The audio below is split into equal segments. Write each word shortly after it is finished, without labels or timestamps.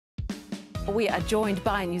We are joined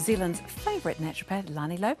by New Zealand's favourite naturopath,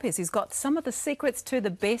 Lani Lopez, who's got some of the secrets to the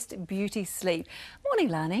best beauty sleep. Morning,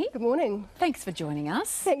 Lani. Good morning. Thanks for joining us.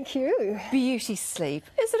 Thank you. Beauty sleep.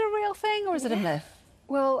 Is it a real thing or is it a myth?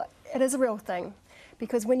 Well, it is a real thing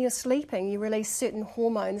because when you're sleeping, you release certain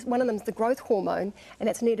hormones. One of them is the growth hormone, and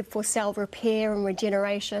that's needed for cell repair and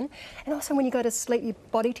regeneration. And also when you go to sleep, your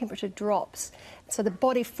body temperature drops. So the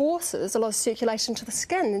body forces a lot of circulation to the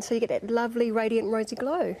skin, and so you get that lovely, radiant, rosy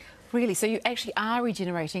glow. Really? So you actually are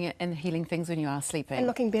regenerating and healing things when you are sleeping? And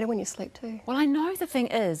looking better when you sleep too. Well, I know the thing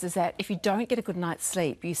is that if you don't get a good night's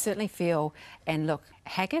sleep, you certainly feel and look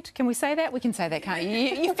haggard. Can we say that? We can say that, can't you?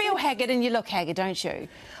 You feel haggard and you look haggard, don't you?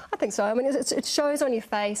 I think so. I mean, it shows on your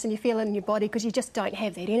face and you feel it in your body because you just don't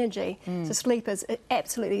have that energy. So sleep is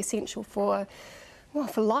absolutely essential for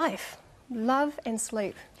life. Love and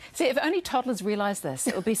sleep. See, if only toddlers realised this,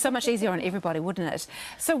 it would be so much easier on everybody, wouldn't it?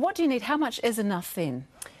 So what do you need? How much is enough then?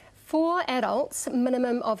 For adults,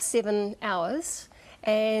 minimum of 7 hours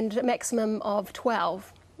and a maximum of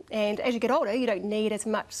 12. And as you get older, you don't need as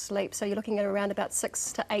much sleep, so you're looking at around about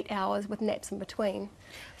 6 to 8 hours with naps in between.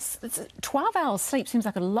 12 hours sleep seems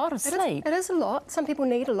like a lot of sleep. It is a lot. Some people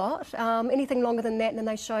need a lot. Anything longer than that, and then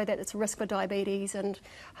they show that it's a risk for diabetes and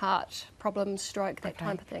heart problems, stroke, that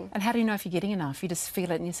type of thing. And how do you know if you're getting enough? You just feel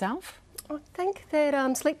it in yourself? I think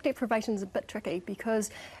that sleep deprivation is a bit tricky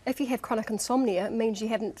because if you have chronic insomnia, it means you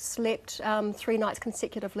haven't slept 3 nights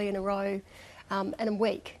consecutively in a row in a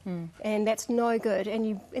week, and that's no good.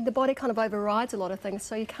 And the body kind of overrides a lot of things,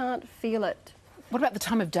 so you can't feel it. What about the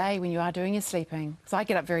time of day when you are doing your sleeping? Because I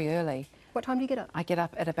get up very early. What time do you get up? I get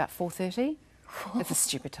up at about 4:30. It's a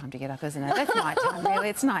stupid time to get up, isn't it? That's night time, really.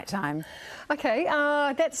 It's night time. Okay,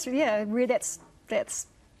 that's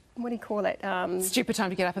what do you call it? Stupid time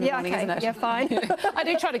to get up in the morning, okay. isn't it? Yeah, fine. I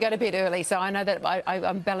do try to go to bed early, so I know that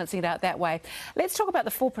I'm balancing it out that way. Let's talk about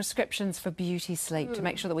the 4 prescriptions for beauty sleep to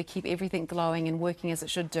make sure that we keep everything glowing and working as it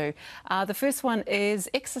should do. The first one is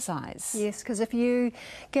exercise. Yes, because if you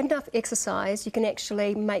get enough exercise, you can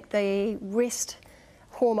actually make the rest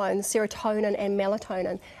hormones, serotonin and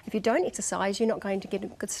melatonin. If you don't exercise, you're not going to get a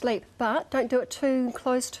good sleep. But don't do it too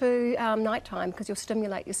close to night time because you'll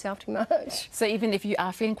stimulate yourself too much. So even if you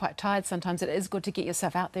are feeling quite tired, sometimes it is good to get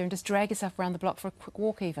yourself out there and just drag yourself around the block for a quick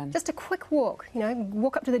walk even. Just a quick walk, you know,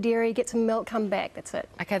 walk up to the dairy, get some milk, come back, that's it.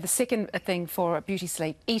 Okay, the second thing for beauty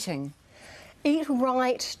sleep, eating. Eat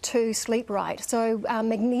right to sleep right. So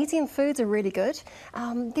magnesium foods are really good.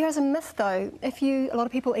 There is a myth though, a lot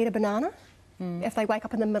of people eat a banana if they wake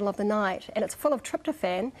up in the middle of the night, and it's full of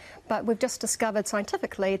tryptophan, but we've just discovered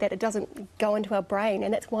scientifically that it doesn't go into our brain,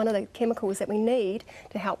 and that's one of the chemicals that we need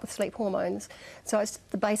to help with sleep hormones. So it's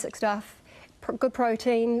the basic stuff, good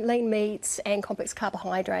protein, lean meats and complex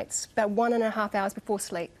carbohydrates, about 1.5 hours before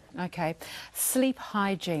sleep. Okay. Sleep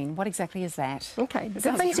hygiene, what exactly is that? Okay,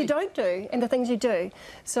 the things you don't do and the things you do.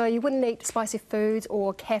 So you wouldn't eat spicy foods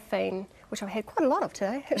or caffeine, which I've had quite a lot of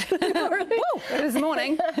today. Woo, it is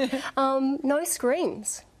morning. No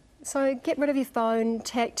screens. So get rid of your phone,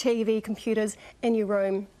 TV, computers in your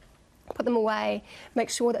room. Put them away. Make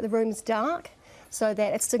sure that the room's dark so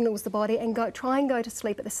that it signals the body, and try and go to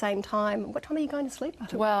sleep at the same time. What time are you going to sleep?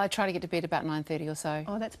 Well, I try to get to bed about 9:30 or so.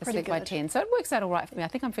 Oh, that's pretty sleep good. by 10, so it works out all right for me. I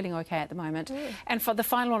think I'm feeling okay at the moment. And for the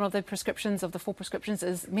final one of the prescriptions, of the 4 prescriptions,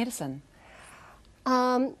 is medicine.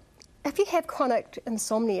 If you have chronic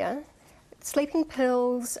insomnia, sleeping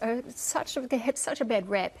pills they have such a bad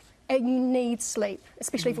rap. And you need sleep,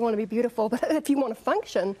 especially if you want to be beautiful, but if you want to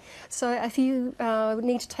function. So if you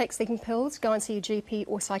need to take sleeping pills, go and see your GP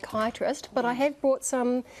or psychiatrist. But I have brought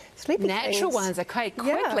some sleeping natural things. ones. Okay,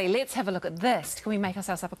 quickly, let's have a look at this. Can we make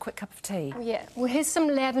ourselves up a quick cup of tea? Yeah, well, here's some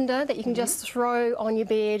lavender that you can just throw on your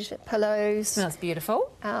bed, pillows. Smells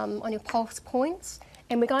beautiful. On your pulse points.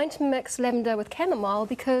 And we're going to mix lavender with chamomile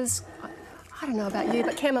because I don't know about you,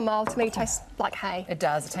 but chamomile to me tastes like hay. It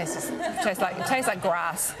does. It tastes like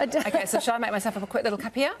grass. Okay, so shall I make myself up a quick little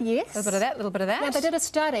cup here? Yes. A little bit of that, a little bit of that. Now, they did a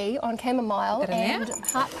study on chamomile, and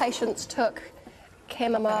heart patients took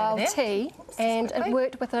chamomile tea, and it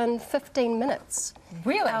worked within 15 minutes.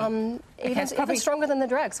 Really? Even stronger than the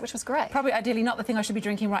drugs, which was great. Probably ideally not the thing I should be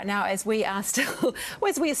drinking right now as we are still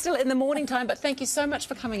in the morning time, but thank you so much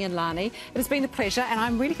for coming in, Lani. It has been a pleasure, and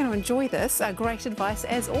I'm really going to enjoy this. Great advice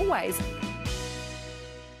as always.